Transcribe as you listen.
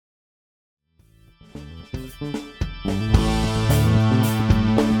I'm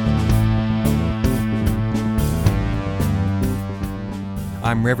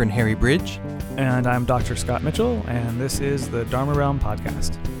Reverend Harry Bridge. And I'm Dr. Scott Mitchell, and this is the Dharma Realm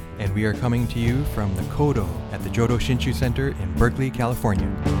Podcast. And we are coming to you from the Kodo at the Jodo Shinshu Center in Berkeley, California.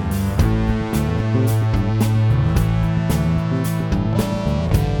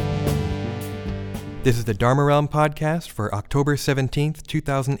 This is the Dharma Realm Podcast for October 17th,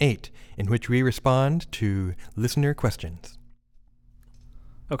 2008, in which we respond to listener questions.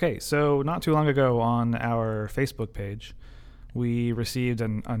 Okay, so not too long ago on our Facebook page, we received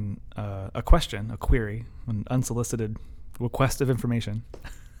a question, a query, an unsolicited request of information.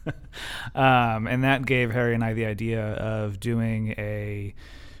 And that gave Harry and I the idea of doing a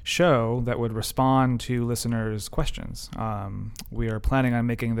show that would respond to listeners' questions. We are planning on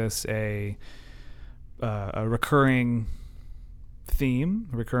making this a recurring theme,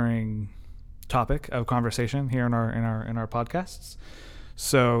 recurring topic of conversation here in our podcasts.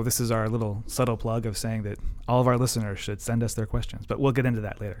 So this is our little subtle plug of saying that all of our listeners should send us their questions, but we'll get into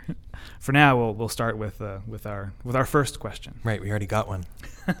that later. For now, we'll start with our first question. Right, we already got one.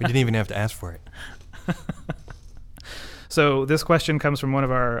 We didn't even have to ask for it. So this question comes from one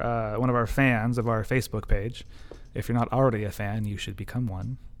of our fans of our Facebook page. If you're not already a fan, you should become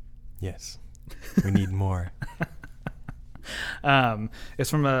one. Yes, we need more. It's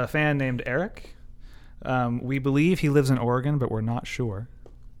from a fan named Eric. We believe he lives in Oregon, but we're not sure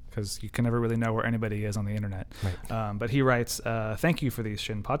because you can never really know where anybody is on the internet. Right. But he writes, thank you for these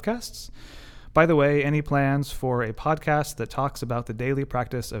Shin podcasts. By the way, any plans for a podcast that talks about the daily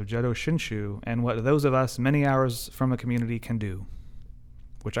practice of Jodo Shinshu and what those of us many hours from a community can do?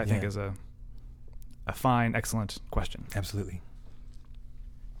 Which I think is a fine, excellent question. Absolutely.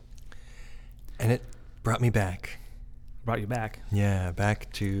 And it brought me back. Brought you back? Yeah,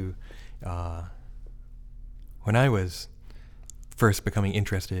 back to when I was first becoming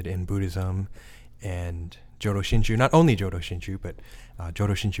interested in Buddhism and Jodo Shinshu. Not only Jodo Shinshu, but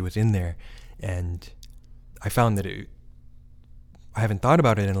Jodo Shinshu was in there. And I found that I haven't thought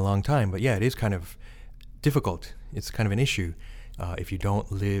about it in a long time, but yeah, it is kind of difficult. It's kind of an issue if you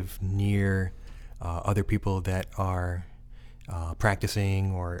don't live near other people that are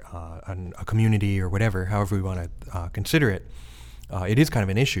practicing or a community or whatever, however we want to consider it. It is kind of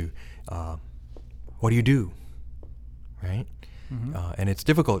an issue. What do you do, right? Mm-hmm. And it's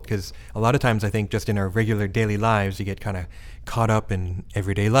difficult because a lot of times I think just in our regular daily lives you get kind of caught up in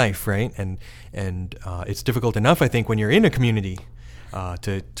everyday life, right? And it's difficult enough, I think, when you're in a community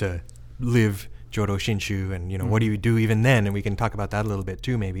to live Jodo Shinshu, and what do you do even then? And we can talk about that a little bit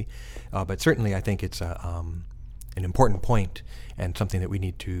too, maybe. But certainly I think it's an important point and something that we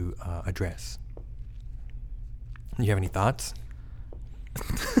need to address. You have any thoughts?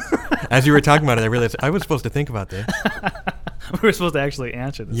 As you were talking about it, I realized I was supposed to think about this. We were supposed to actually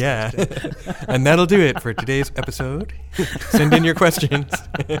answer this. Yeah. And that'll do it for today's episode. Send in your questions.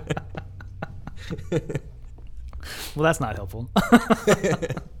 Well, that's not helpful.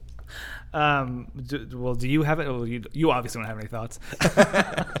 Do you have it? Well, you obviously don't have any thoughts.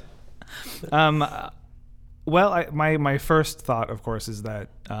 Well, my first thought, of course, is that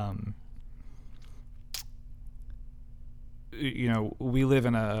we live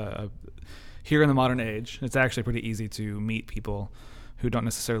in here in the modern age. It's actually pretty easy to meet people who don't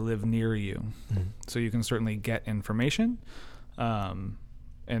necessarily live near you, so you can certainly get information. And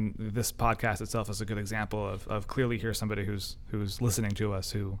this podcast itself is a good example of clearly here's somebody who's listening to us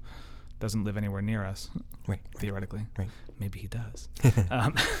who doesn't live anywhere near us, right? Theoretically, right? Maybe he does.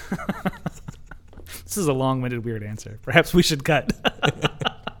 This is a long-winded, weird answer. Perhaps we should cut.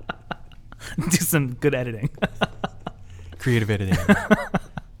 Do some good editing. Creative editing.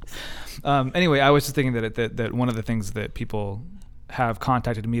 Anyway, I was just thinking that one of the things that people have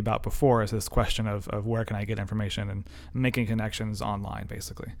contacted me about before is this question of where can I get information and making connections online,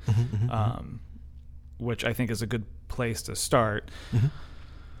 basically, which I think is a good place to start. Mm-hmm.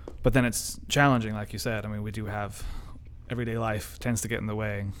 But then it's challenging, like you said. I mean, we do have everyday life tends to get in the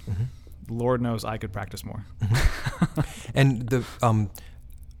way. Mm-hmm. Lord knows I could practice more. Mm-hmm. And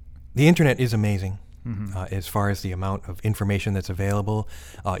the internet is amazing. Mm-hmm. As far as the amount of information that's available.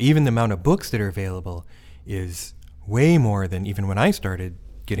 Even the amount of books that are available is way more than even when I started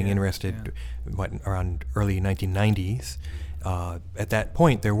getting interested, around early 1990s. At that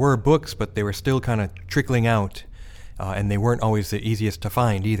point, there were books, but they were still kind of trickling out, and they weren't always the easiest to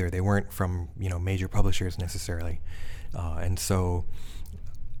find either. They weren't from major publishers necessarily. And so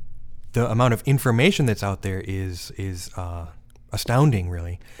the amount of information that's out there is astounding,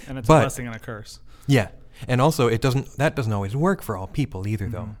 really. And it's a blessing and a curse. Yeah, and also that doesn't always work for all people either,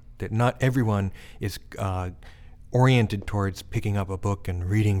 though. that not everyone is oriented towards picking up a book and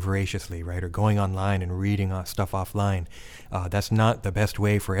reading voraciously, right? Or going online and reading stuff offline. That's not the best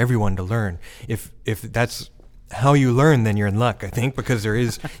way for everyone to learn. If that's how you learn, then you're in luck, I think, because there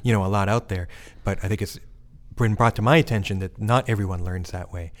is, a lot out there. But I think it's been brought to my attention that not everyone learns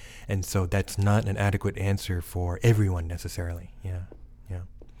that way. And so that's not an adequate answer for everyone necessarily. Yeah.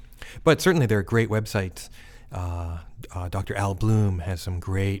 But certainly there are great websites. Dr. Al Bloom has some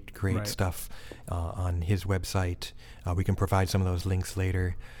great Right. stuff on his website. We can provide some of those links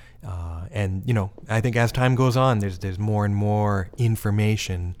later. And I think as time goes on, there's more and more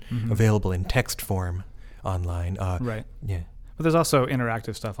information available in text form online. Right. Yeah. But there's also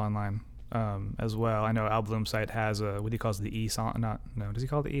interactive stuff online as well. I know Al Bloom's site has what he calls the e-sangha. Does he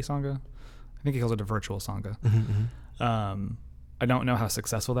call it the e-sangha? I think he calls it a virtual sangha. I don't know how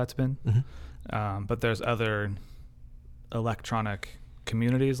successful that's been, but there's other electronic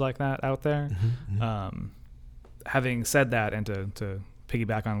communities like that out there. Having said that, and to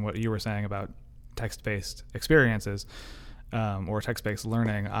piggyback on what you were saying about text-based experiences or text-based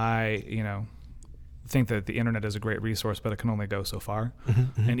learning, I think that the internet is a great resource, but it can only go so far.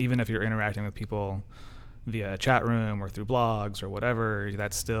 And even if you're interacting with people via a chat room or through blogs or whatever,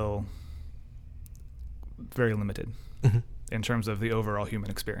 that's still very limited in terms of the overall human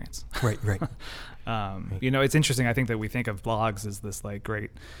experience. Right. It's interesting. I think that we think of blogs as this like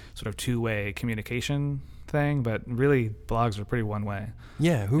great sort of two-way communication thing, but really blogs are pretty one-way.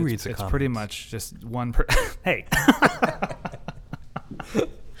 Yeah, who reads the comments? It's pretty much just one Hey.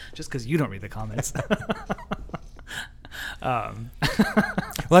 Just because you don't read the comments. Well,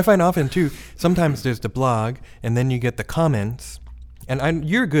 I find often too, sometimes there's the blog and then you get the comments, and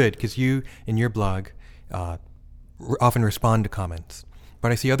you're good because you in your blog often respond to comments.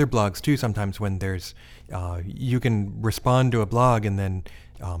 But I see other blogs too sometimes when there's you can respond to a blog and then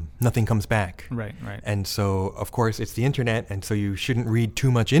nothing comes back. Right. And so, of course, it's the internet, and so you shouldn't read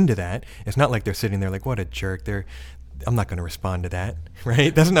too much into that. It's not like they're sitting there like, what a jerk. I'm not going to respond to that,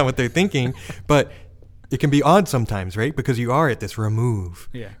 right? That's not what they're thinking. But it can be odd sometimes, right? Because you are at this remove,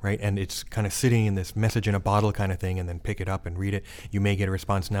 right? And it's kind of sitting in this message in a bottle kind of thing, and then pick it up and read it. You may get a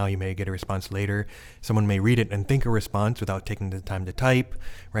response now, you may get a response later. Someone may read it and think a response without taking the time to type,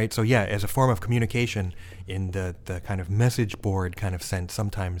 right? So yeah, as a form of communication in the kind of message board kind of sense,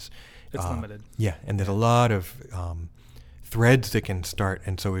 sometimes it's limited. Yeah, and there's a lot of threads that can start.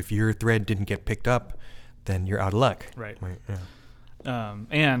 And so if your thread didn't get picked up, then you're out of luck. Right. Yeah.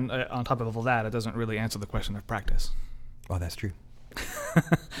 And on top of all that, it doesn't really answer the question of practice. Oh, that's true.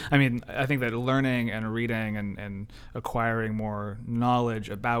 I mean, I think that learning and reading and acquiring more knowledge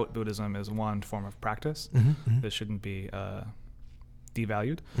about Buddhism is one form of practice that shouldn't be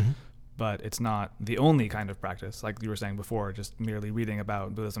devalued. But it's not the only kind of practice. Like you were saying before, just merely reading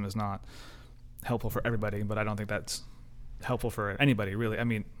about Buddhism is not helpful for everybody, but I don't think that's helpful for anybody, really. I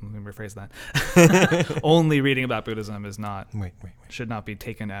mean, let me rephrase that. Only reading about Buddhism is not should not be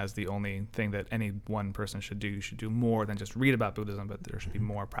taken as the only thing that any one person should do. You should do more than just read about Buddhism, but there should be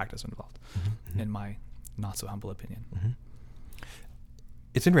more practice involved, in my not so humble opinion.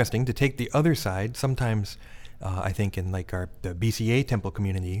 It's interesting to take the other side. Sometimes I think in like the BCA temple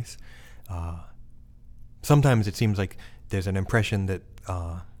communities, sometimes it seems like there's an impression that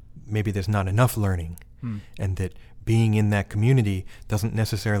maybe there's not enough learning, and that being in that community doesn't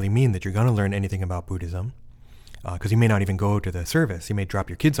necessarily mean that you're going to learn anything about Buddhism, because you may not even go to the service. You may drop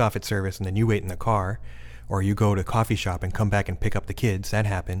your kids off at service and then you wait in the car, or you go to a coffee shop and come back and pick up the kids. That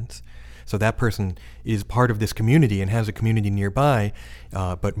happens. So that person is part of this community and has a community nearby,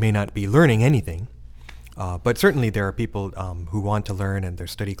 but may not be learning anything. But certainly there are people who want to learn, and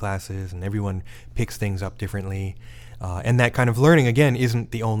there's study classes, and everyone picks things up differently. And that kind of learning, again, isn't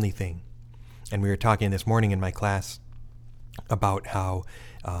the only thing. And we were talking this morning in my class about how,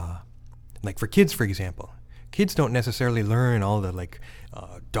 like for kids, for example, kids don't necessarily learn all the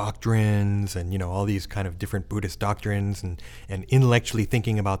doctrines and, all these kind of different Buddhist doctrines and intellectually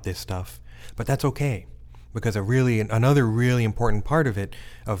thinking about this stuff. But that's okay, because another really important part of it,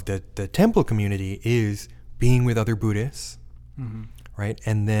 of the temple community, is being with other Buddhists, right?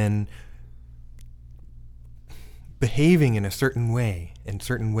 And then behaving in a certain way, in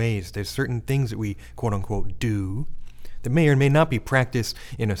certain ways. There's certain things that we, quote unquote, do that may or may not be practiced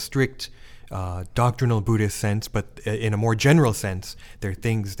in a strict doctrinal Buddhist sense, but in a more general sense, there are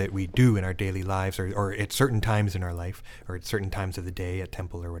things that we do in our daily lives, or at certain times in our life, or at certain times of the day at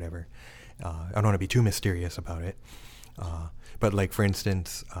temple or whatever. I don't want to be too mysterious about it. But like, for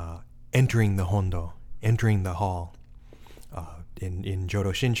instance, entering the Hondo, entering the hall. In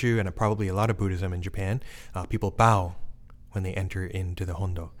Jodo Shinshu, and probably a lot of Buddhism in Japan, people bow when they enter into the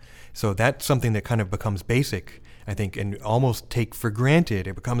Hondo. So that's something that kind of becomes basic, I think, and almost take for granted.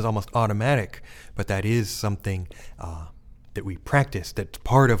 It becomes almost automatic, but that is something that we practice, that's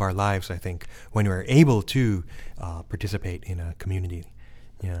part of our lives, I think, when we're able to participate in a community.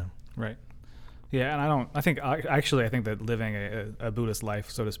 Yeah. Right. Yeah, and I think that living a Buddhist life,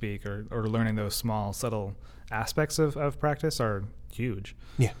 so to speak, or learning those small, subtle aspects of practice are huge.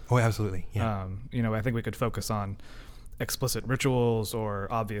 Yeah. Oh, absolutely. Yeah. I think we could focus on explicit rituals or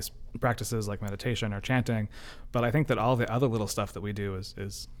obvious practices like meditation or chanting, but I think that all the other little stuff that we do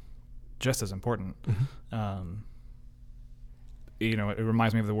is just as important. Mm-hmm. It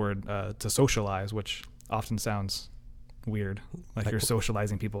reminds me of the word to socialize, which often sounds weird, like you're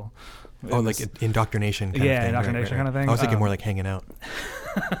socializing people. Oh, like indoctrination kind of thing. Indoctrination kind of thing. I was thinking more like hanging out.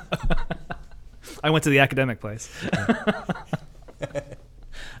 I went to the academic place.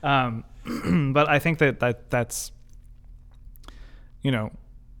 But I think that's an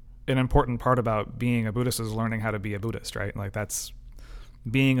important part about being a Buddhist is learning how to be a Buddhist, right? Like that's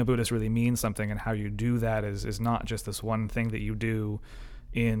being a Buddhist really means something, and how you do that is not just this one thing that you do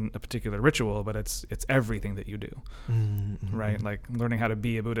in a particular ritual, but it's everything that you do. Mm-hmm. Right? Like learning how to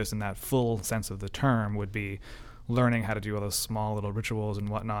be a Buddhist in that full sense of the term would be learning how to do all those small little rituals and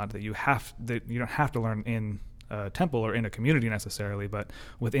whatnot that you don't have to learn in a temple or in a community necessarily, but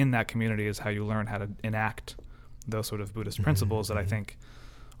within that community is how you learn how to enact those sort of Buddhist principles that I think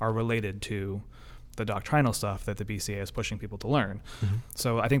are related to the doctrinal stuff that the BCA is pushing people to learn. Mm-hmm.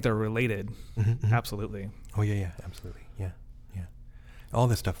 So I think they're related. Mm-hmm. Absolutely. Oh yeah, absolutely. Yeah. All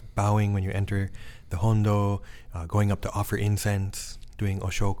this stuff, bowing when you enter the Hondo, going up to offer incense, doing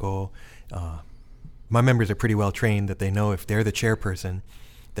Oshoko. My members are pretty well trained that they know if they're the chairperson,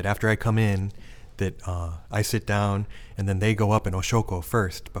 that after I come in, that I sit down and then they go up and Oshoko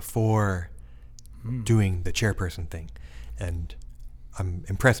first before doing the chairperson thing. And I'm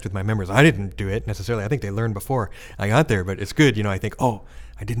impressed with my members. I didn't do it necessarily. I think they learned before I got there, but it's good. I think,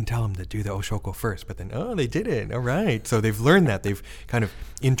 I didn't tell them to do the Oshoko first, but then, they did it. All right. So they've learned that. They've kind of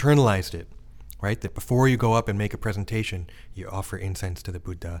internalized it, right? That before you go up and make a presentation, you offer incense to the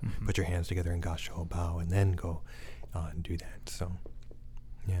Buddha, put your hands together in Gassho, bow, and then go and do that. So,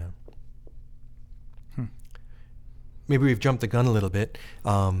 yeah. Maybe we've jumped the gun a little bit.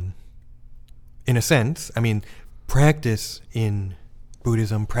 In a sense, practice in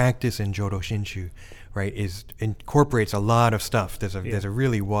Buddhism, practice in Jodo Shinshu, right, incorporates a lot of stuff. There's a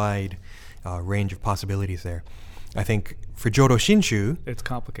really wide range of possibilities there. I think for Jodo Shinshu, it's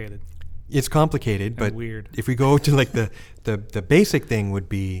complicated. It's complicated, but weird. If we go to like the basic thing would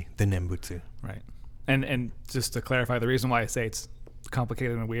be the Nembutsu. Right. And just to clarify, the reason why I say it's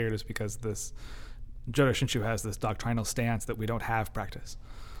complicated and weird is because this Jodo Shinshu has this doctrinal stance that we don't have practice.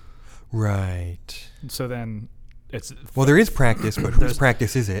 Right. So then there is practice, but whose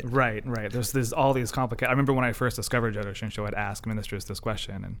practice is it? Right. There's all these complicated. I remember when I first discovered Jodo Shinshu, I'd ask ministers this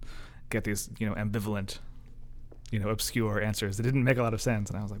question and get these, ambivalent, obscure answers that didn't make a lot of sense.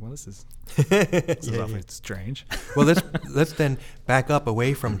 And I was like, well, this is awfully strange. Well, let's then back up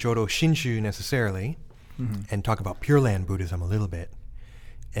away from Jodo Shinshu necessarily and talk about Pure Land Buddhism a little bit.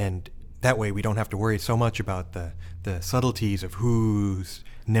 And that way we don't have to worry so much about the subtleties of whose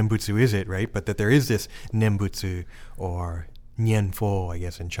Nembutsu is it, right? But that there is this Nembutsu, or Nianfo, I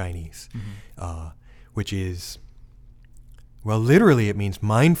guess, in Chinese, which is, literally it means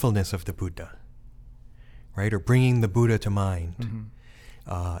mindfulness of the Buddha, right? Or bringing the Buddha to mind.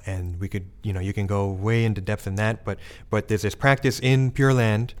 And we could, you can go way into depth in that, but there's this practice in Pure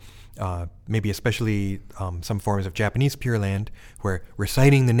Land, maybe especially some forms of Japanese Pure Land, where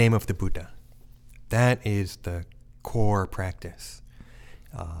reciting the name of the Buddha, that is the core practice.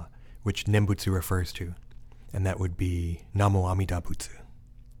 Which Nembutsu refers to, and that would be Namo Amida Butsu,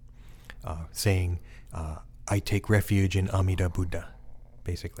 saying, I take refuge in Amida Buddha,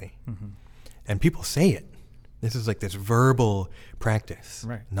 basically. And people say it. This is like this verbal practice.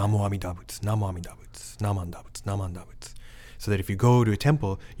 Right. Namo Amida Butsu, Namo Amida Butsu, Namo Amida Butsu, Namo Amida Butsu. So that if you go to a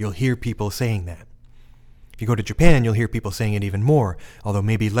temple, you'll hear people saying that. If you go to Japan, you'll hear people saying it even more, although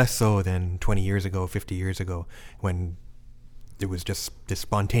maybe less so than 20 years ago, 50 years ago, when it was just this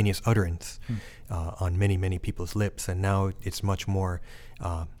spontaneous utterance on many, many people's lips. And now it's much more,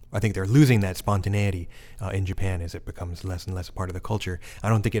 I think they're losing that spontaneity in Japan as it becomes less and less a part of the culture. I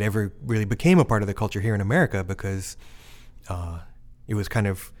don't think it ever really became a part of the culture here in America because it was kind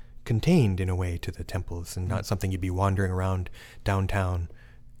of contained in a way to the temples and not something you'd be wandering around downtown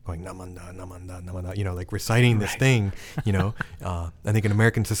going namanda, namanda, namanda, like reciting this Right. thing, I think in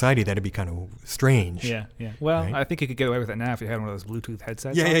American society that'd be kind of strange. Yeah, yeah. Well, Right. I think you could get away with it now if you had one of those Bluetooth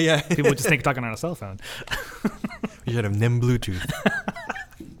headsets. Yeah, on. yeah, yeah. People would just think you're talking on a cell phone. You should have NEM Bluetooth.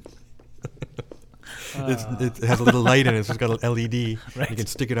 It has a little light in it. It's just got an LED. Right. You can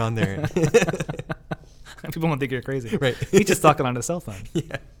stick it on there. People won't think you're crazy. Right. He's just talking on a cell phone.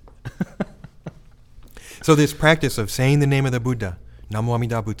 Yeah. So this practice of saying the name of the Buddha, Namo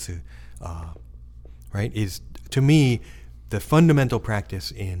Amida Butsu, right, is to me the fundamental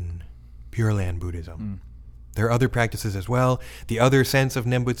practice in Pure Land Buddhism. There are other practices as well. The other sense of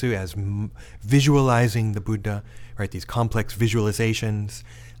Nembutsu as visualizing the Buddha, right, these complex visualizations.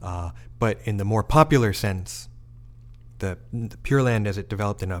 But in the more popular sense, the Pure Land as it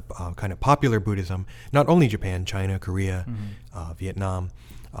developed in a kind of popular Buddhism, not only Japan, China, Korea, Vietnam,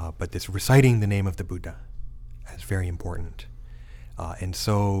 but this reciting the name of the Buddha is very important. And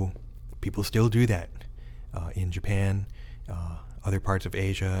so people still do that in Japan, other parts of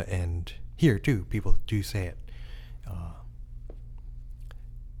Asia, and here too, people do say it.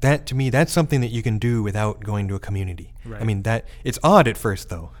 That to me, that's something that you can do without going to a community. Right. I mean, that it's odd at first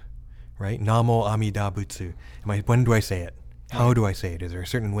though, right? Namo Amida Butsu. When do I say it? How do I say it? Is there a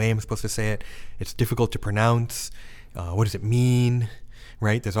certain way I'm supposed to say it? It's difficult to pronounce. What does it mean?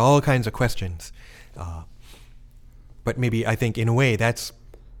 Right? There's all kinds of questions. But maybe I think in a way that's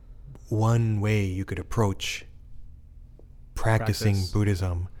one way you could approach practicing Practice.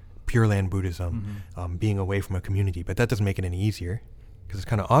 Buddhism, Pure Land Buddhism, being away from a community. But that doesn't make it any easier because it's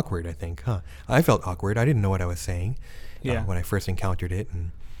kind of awkward, I think. I felt awkward. I didn't know what I was saying when I first encountered it.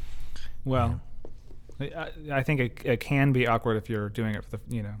 And Well, I think it can be awkward if you're doing it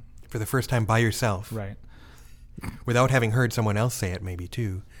for the first time by yourself, right. without having heard someone else say it, maybe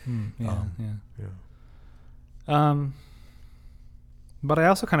too. Yeah. Yeah. But I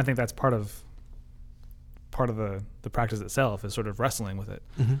also kind of think that's part of the practice itself is sort of wrestling with it.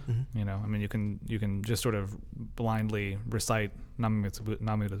 I mean, you can just sort of blindly recite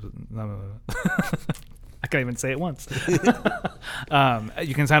Namamitsu. I can't even say it once. You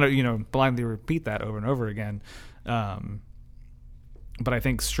can kind of blindly repeat that over and over again. But I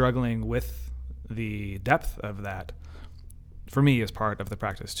think struggling with the depth of that, for me, is part of the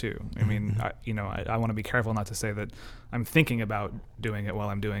practice too. I mean, I want to be careful not to say that I'm thinking about doing it while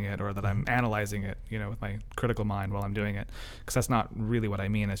I'm doing it, or that I'm analyzing it, with my critical mind while I'm doing it, because that's not really what I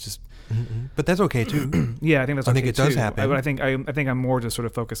mean. It's just, but that's okay too. yeah, I think that's. I okay think it does too. happen. But I think I'm more just sort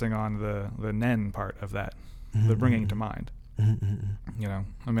of focusing on the nen part of that, the bringing to mind. I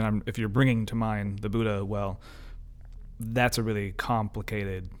mean, if you're bringing to mind the Buddha, well, that's a really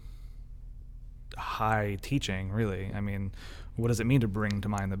complicated, high teaching, really. I mean, what does it mean to bring to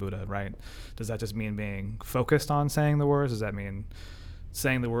mind the Buddha, right? Does that just mean being focused on saying the words? Does that mean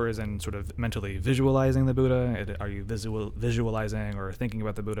saying the words and sort of mentally visualizing the Buddha? Are you visualizing or thinking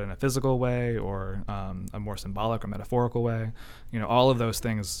about the Buddha in a physical way, or a more symbolic or metaphorical way? All of those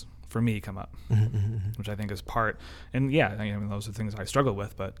things for me come up, which I think is part. And yeah, those are things I struggle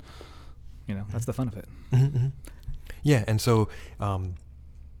with, but that's the fun of it. Yeah, and so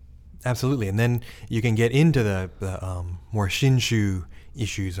absolutely, and then you can get into the more shinshu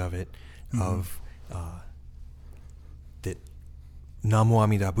issues of it, of that Namo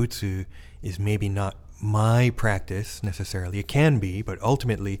Amida Butsu is maybe not my practice necessarily. It can be, but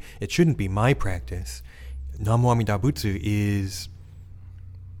ultimately it shouldn't be my practice. Namo Amida Butsu is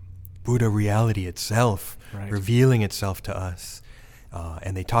Buddha reality itself, Right. revealing itself to us.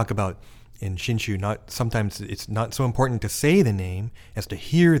 And they talk about in Shinshu, sometimes it's not so important to say the name as to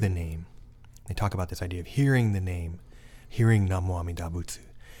hear the name. They talk about this idea of hearing the name, hearing Namo Amida Butsu.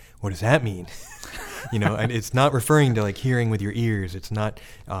 What does that mean? And it's not referring to like hearing with your ears. It's not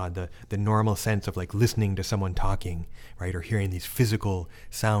the normal sense of like listening to someone talking, right, or hearing these physical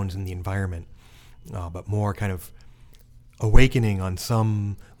sounds in the environment, but more kind of awakening on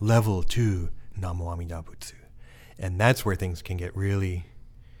some level to Namo Amida Butsu. And that's where things can get really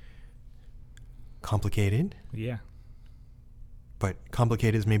complicated. Yeah. But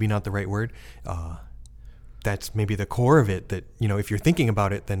complicated is maybe not the right word. That's maybe the core of it, that, if you're thinking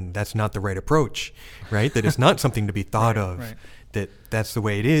about it, then that's not the right approach, right? That it's not something to be thought of, right. That's the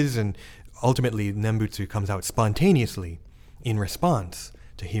way it is. And ultimately, Nembutsu comes out spontaneously in response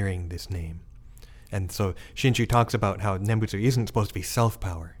to hearing this name. And so Shinshu talks about how Nembutsu isn't supposed to be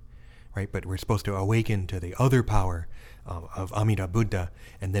self-power, right? But we're supposed to awaken to the other power of Amida Buddha,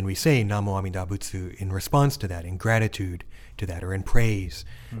 and then we say Namo Amida Butsu in response to that, in gratitude to that, or in praise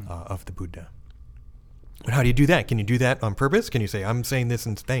of the Buddha. But how do you do that? Can you do that on purpose? Can you say, I'm saying this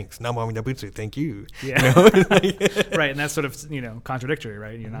and thanks, Namo Amida Butsu, thank you? Yeah. You know? Right, and that's sort of, contradictory,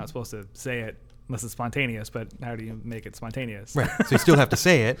 right? You're not supposed to say it unless it's spontaneous, but how do you make it spontaneous? Right. So you still have to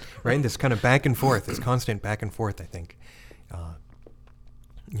say it, right? And this kind of back and forth, this constant back and forth, I think.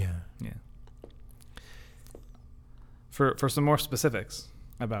 Yeah. For some more specifics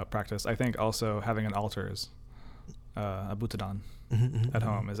about practice, I think also having an altar is a Butodan at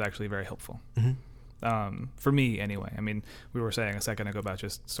home is actually very helpful. For me, anyway. I mean, we were saying a second ago about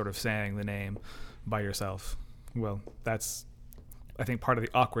just sort of saying the name by yourself. Well, that's, I think, part of the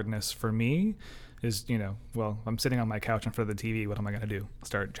awkwardness for me is, I'm sitting on my couch in front of the TV. What am I going to do?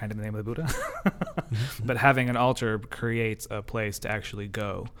 Start chanting the name of the Buddha? But having an altar creates a place to actually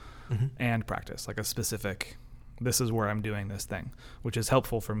go and practice, like a specific, this is where I'm doing this thing, which is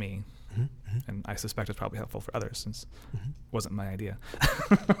helpful for me. And I suspect it's probably helpful for others since it wasn't my idea.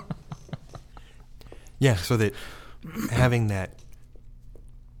 Yeah, so that having that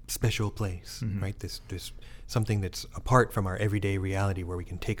special place, right? This something that's apart from our everyday reality where we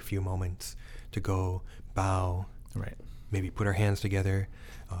can take a few moments to go bow, right? Maybe put our hands together,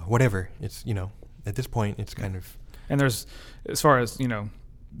 whatever. It's, at this point, it's kind of... And there's, as far as, making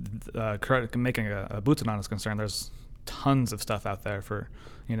a Butodan is concerned, there's tons of stuff out there for,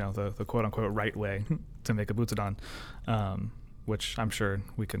 the quote-unquote right way to make a Butodan, which I'm sure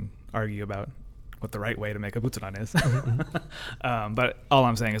we can argue about what the right way to make a Butodan is. But all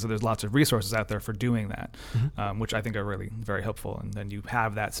I'm saying is that there's lots of resources out there for doing that, which I think are really very helpful. And then you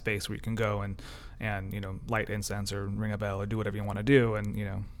have that space where you can go and light incense or ring a bell or do whatever you want to do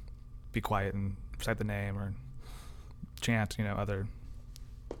and, be quiet and recite the name or chant, other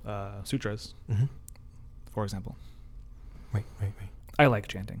sutras, for example. Right. I like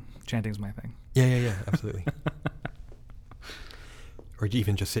chanting. Chanting's my thing. Yeah, absolutely. Or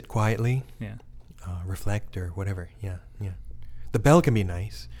even just sit quietly. Yeah. Reflect or whatever. Yeah. The bell can be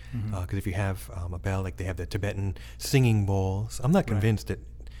nice because if you have a bell, like they have the Tibetan singing bowls. I'm not convinced that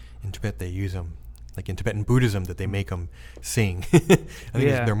in Tibet they use them, like in Tibetan Buddhism, that they make them sing. I think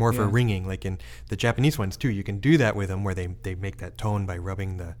they're more for ringing. Like in the Japanese ones too, you can do that with them where they make that tone by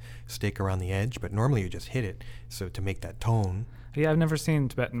rubbing the stick around the edge, but normally you just hit it so to make that tone. Yeah, I've never seen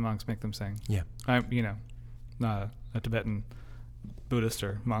Tibetan monks make them sing. Yeah. I'm, not a Tibetan Buddhist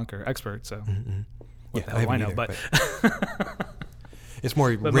or monk or expert, so what the hell do I know? Either, but it's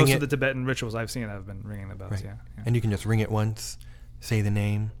more but ring most it. of the Tibetan rituals I've seen have been ringing the bells. Right. Yeah. And you can just ring it once, say the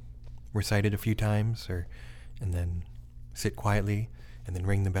name, recite it a few times, and then sit quietly, and then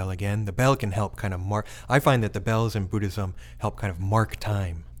ring the bell again. The bell can help kind of mark. I find that the bells in Buddhism help kind of mark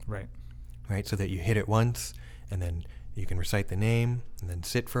time. Right. So that you hit it once, and then you can recite the name, and then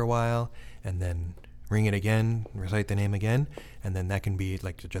sit for a while, and then ring it again, recite the name again, and then that can be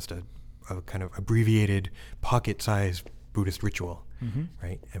like just a kind of abbreviated, pocket-sized Buddhist ritual,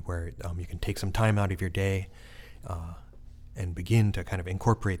 right? And where you can take some time out of your day and begin to kind of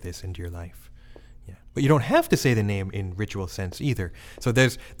incorporate this into your life. Yeah, but you don't have to say the name in ritual sense either. So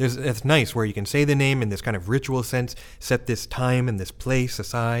that's nice where you can say the name in this kind of ritual sense, set this time and this place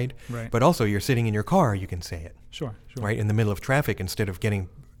aside. Right. But also, you're sitting in your car, you can say it. Sure. Right in the middle of traffic, instead of getting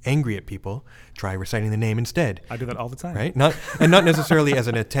angry at people, try reciting the name instead. I do that all the time. Right? Not necessarily as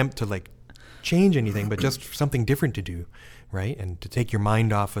an attempt to like change anything, but just something different to do, right? And to take your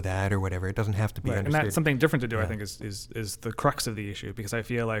mind off of that or whatever. It doesn't have to be understood. And that's something different to do, I think, is the crux of the issue, because I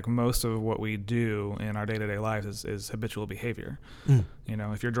feel like most of what we do in our day-to-day lives is habitual behavior.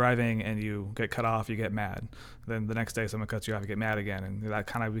 If you're driving and you get cut off, you get mad. Then the next day someone cuts you off, you get mad again. And that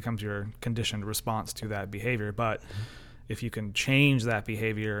kind of becomes your conditioned response to that behavior. But if you can change that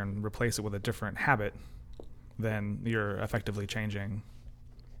behavior and replace it with a different habit, then you're effectively changing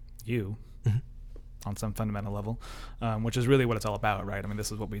you on some fundamental level, which is really what it's all about, right? I mean,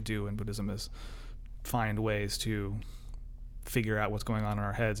 this is what we do in Buddhism, is find ways to figure out what's going on in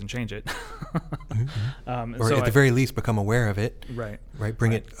our heads and change it. Or so at the very least, become aware of it. Right.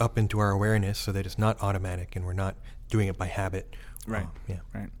 Bring it up into our awareness so that it's not automatic and we're not doing it by habit. Right.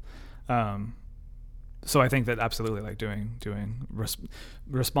 Right. So I think that absolutely, like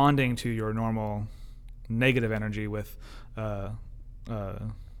responding to your normal negative energy with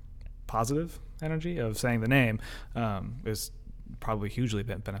positive energy of saying the name is probably hugely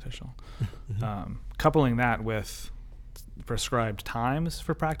beneficial. Coupling that with prescribed times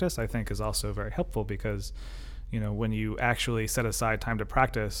for practice, I think, is also very helpful, because when you actually set aside time to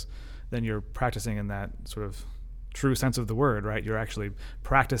practice, then you're practicing in that sort of true sense of the word, right? You're actually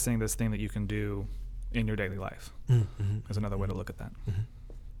practicing this thing that you can do in your daily life. Is another way to look at that,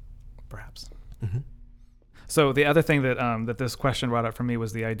 perhaps. So the other thing that that this question brought up for me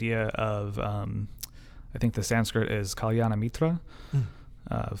was the idea of I think the Sanskrit is Kalyana Mitra,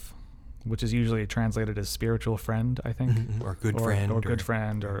 which is usually translated as spiritual friend, I think. Or good friend. Or good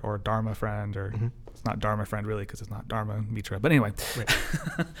friend, or Dharma friend, or it's not Dharma friend really because it's not Dharma Mitra. But anyway,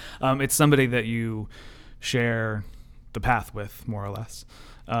 right. It's somebody that you share the path with, more or less.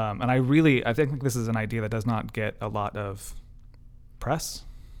 And I think this is an idea that does not get a lot of press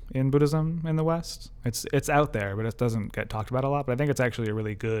in Buddhism in the West. It's out there, but it doesn't get talked about a lot. But I think it's actually a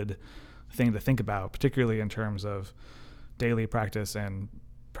really good thing to think about, particularly in terms of daily practice and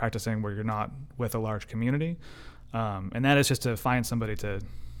practicing where you're not with a large community. And that is just to find somebody to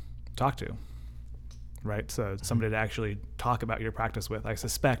talk to, right? So somebody to actually talk about your practice with. I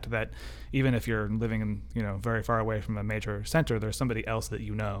suspect that even if you're living in, very far away from a major center, there's somebody else that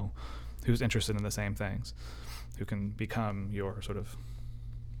you know who's interested in the same things, who can become your sort of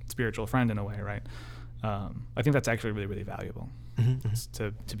spiritual friend in a way, right? I think that's actually really, really valuable.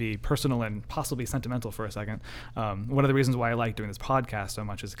 To be personal and possibly sentimental for a second. One of the reasons why I like doing this podcast so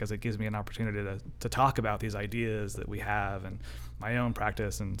much is because it gives me an opportunity to talk about these ideas that we have and my own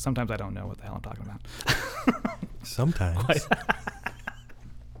practice, and sometimes I don't know what the hell I'm talking about. Sometimes.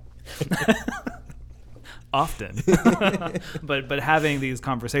 Often. but having these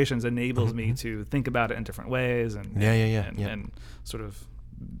conversations enables me to think about it in different ways and sort of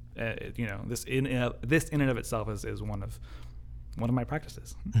this in and of itself is one of my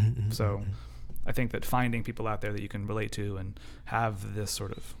practices. So I think that finding people out there that you can relate to and have this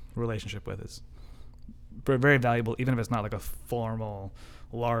sort of relationship with is very valuable, even if it's not like a formal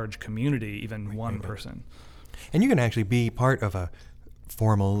large community, even one person. And you can actually be part of a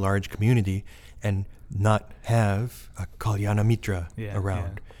formal large community and not have a Kalyana Mitra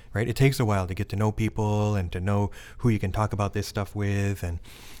around. Right? It takes a while to get to know people and to know who you can talk about this stuff with. And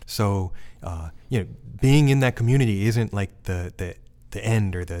so, being in that community isn't like the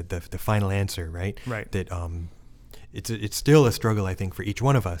end or the final answer, right? Right. That it's still a struggle, I think, for each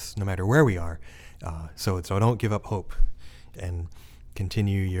one of us, no matter where we are. So don't give up hope and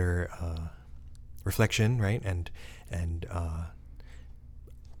continue your reflection, right? And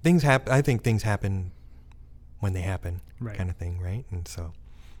things happen. I think things happen when they happen, right, kind of thing, right? And so.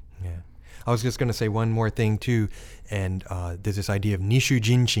 Yeah. I was just going to say one more thing, too, and there's this idea of Nishu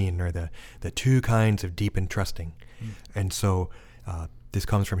Jinshin, or the two kinds of deep and trusting. And so this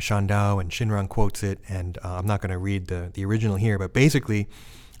comes from Shandao, and Shinran quotes it, and I'm not going to read the original here, but basically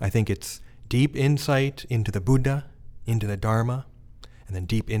I think it's deep insight into the Buddha, into the Dharma, and then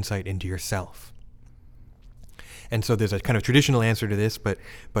deep insight into yourself. And so there's a kind of traditional answer to this, but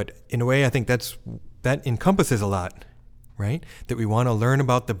in a way I think that encompasses a lot. Right? That we want to learn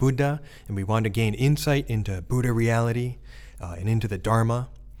about the Buddha, and we want to gain insight into Buddha reality and into the Dharma.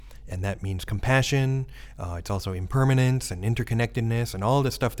 And that means compassion. It's also impermanence and interconnectedness and all the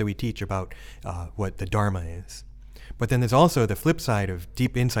stuff that we teach about what the Dharma is. But then there's also the flip side of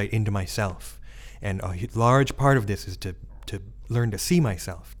deep insight into myself. And a large part of this is to learn to see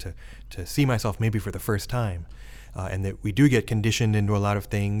myself, to see myself maybe for the first time. And that we do get conditioned into a lot of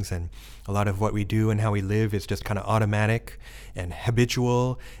things, and a lot of what we do and how we live is just kind of automatic and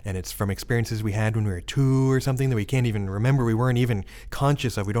habitual, and it's from experiences we had when we were 2 or something that we can't even remember, we weren't even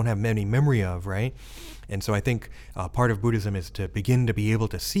conscious of, we don't have any memory of, right? And so I think part of Buddhism is to begin to be able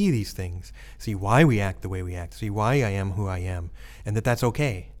to see these things, see why we act the way we act, see why I am who I am, and that's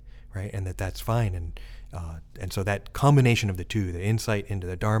okay, right? And that's fine, and so that combination of the two, the insight into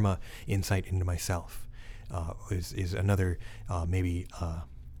the Dharma, insight into myself, is another maybe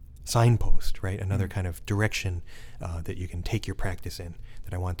signpost, right? Another kind of direction that you can take your practice in,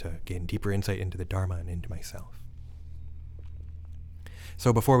 that I want to gain deeper insight into the Dharma and into myself.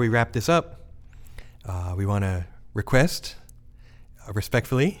 So before we wrap this up, we want to request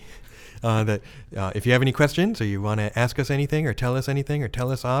respectfully that if you have any questions, or you want to ask us anything or tell us anything or tell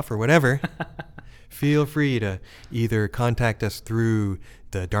us off or whatever, feel free to either contact us through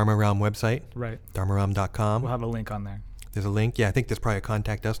the Dharma Realm website, right, dharmarealm.com. We'll have a link on there. There's a link. Yeah, I think there's probably a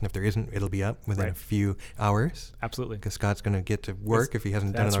contact us, and if there isn't, it'll be up within a few hours. Absolutely. Because Scott's going to get to work if he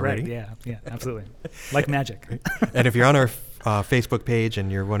hasn't done it already. That's right, yeah, absolutely. Like magic. And if you're on our Facebook page and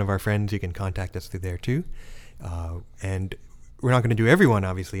you're one of our friends, you can contact us through there too. And we're not going to do everyone,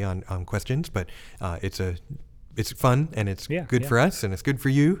 obviously, on questions, but it's fun, and it's good for us, and it's good for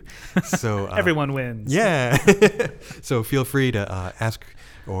you. So everyone wins. Yeah. So feel free to ask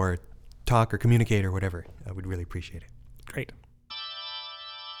or talk or communicate or whatever. I would really appreciate it. Great.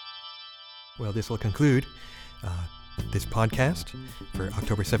 Well, this will conclude this podcast for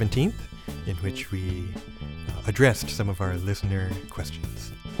October 17th, in which we addressed some of our listener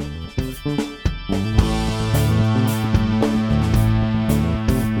questions.